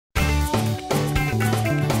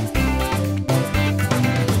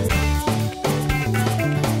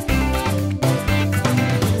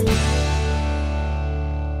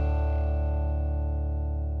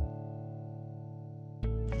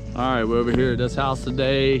right, we're over here at this house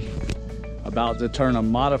today, about to turn a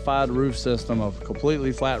modified roof system, a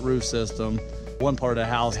completely flat roof system. One part of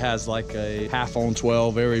the house has like a half on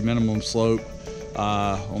 12, very minimum slope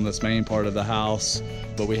on this main part of the house.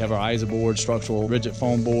 But we have our Isoboard structural rigid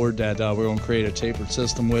foam board that we're gonna create a tapered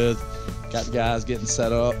system with. Got the guys getting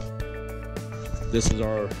set up. This is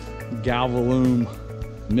our Galvalume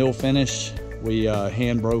mill finish. We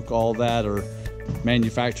hand broke all that, or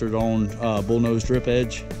manufactured on bullnose drip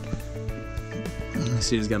edge. You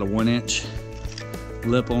see it's got a 1-inch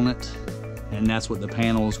lip on it, and that's what the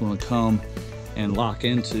panel is going to come and lock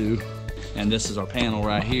into. And this is our panel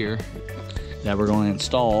right here that we're going to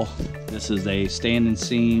install. This is a standing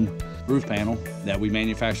seam roof panel that we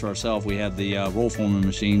manufacture ourselves. We have the roll forming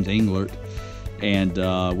machines, Englert, and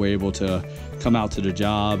we're able to come out to the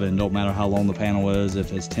job, and don't matter how long the panel is,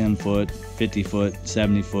 if it's 10 foot, 50 foot,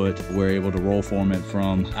 70 foot, we're able to roll form it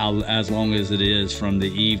from as long as it is from the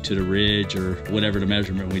eave to the ridge, or whatever the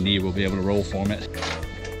measurement we need, we'll be able to roll form it.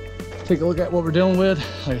 Take a look at what we're dealing with.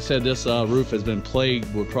 Like I said, this roof has been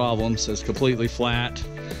plagued with problems. It's completely flat.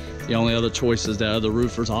 The only other choices that other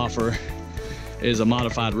roofers offer is a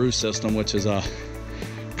modified roof system, which is a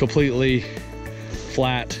completely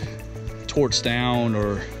flat, torch down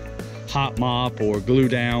or hot mop or glue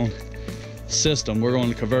down system. We're going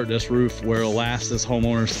to convert this roof where it'll last this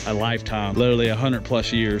homeowners a lifetime, literally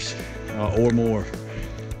 100+ years or more.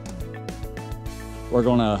 We're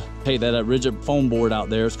going to take that rigid foam board out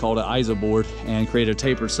there, it's called an Isoboard, and create a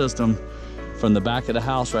tapered system from the back of the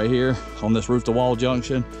house right here on this roof to wall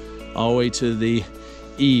junction all the way to the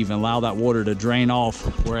eave, and allow that water to drain off,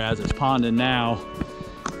 whereas it's ponding now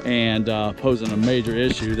and posing a major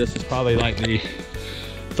issue. This is probably like the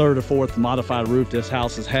 3rd or 4th modified roof this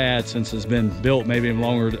house has had since it's been built, maybe even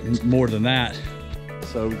longer, more than that.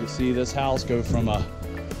 So we can see this house go from a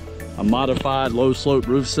modified low slope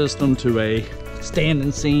roof system to a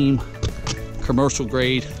standing seam commercial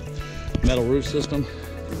grade metal roof system.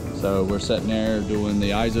 So we're sitting there doing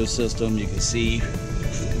the ISO system. You can see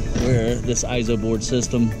where this Isoboard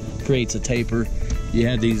system creates a taper. You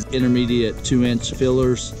have these intermediate 2-inch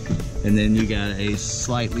fillers, and then you got a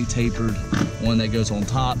slightly tapered one that goes on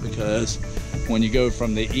top, because when you go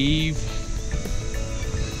from the eave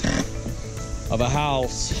of a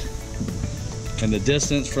house and the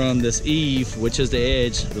distance from this eave, which is the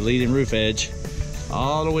edge, the leading roof edge,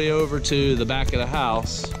 all the way over to the back of the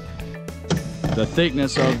house, the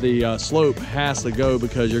thickness of the slope has to go,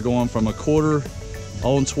 because you're going from 1/4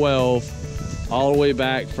 on 12 all the way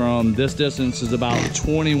back. From this distance is about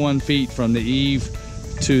 21 feet from the eave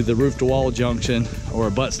to the roof to wall junction, or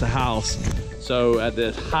butts to house. So at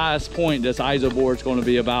the highest point, this Isoboard is going to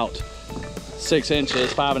be about 6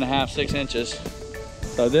 inches, 5.5, 6 inches.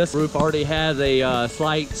 So this roof already has a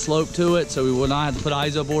slight slope to it, so we will not have to put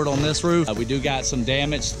Isoboard on this roof. We do got some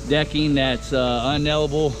damaged decking that's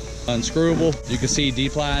unnailable, unscrewable. You can see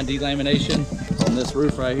D-ply and delamination on this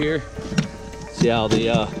roof right here. See how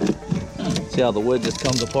the wood just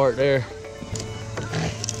comes apart there.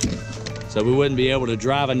 So we wouldn't be able to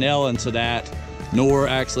drive a nail into that, nor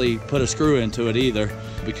actually put a screw into it either,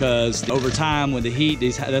 because over time with the heat,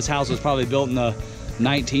 this house was probably built in the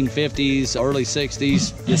 1950s, early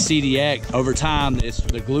 60s. The CDX, over time,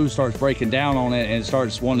 the glue starts breaking down on it, and it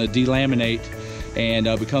starts wanting to delaminate and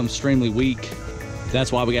becomes extremely weak.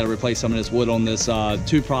 That's why we got to replace some of this wood on this.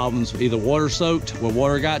 2 problems: either water soaked, where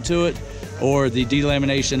water got to it, or the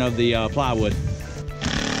delamination of the plywood.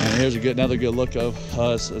 And here's another good look of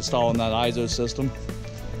us installing that ISO system.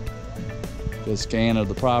 Good scan of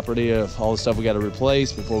the property, of all the stuff we got to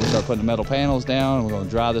replace before we start putting the metal panels down. We're going to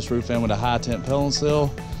dry this roof in with a high temp pill and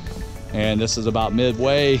seal. And this is about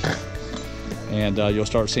midway. And you'll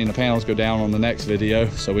start seeing the panels go down on the next video,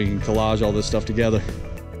 so we can collage all this stuff together.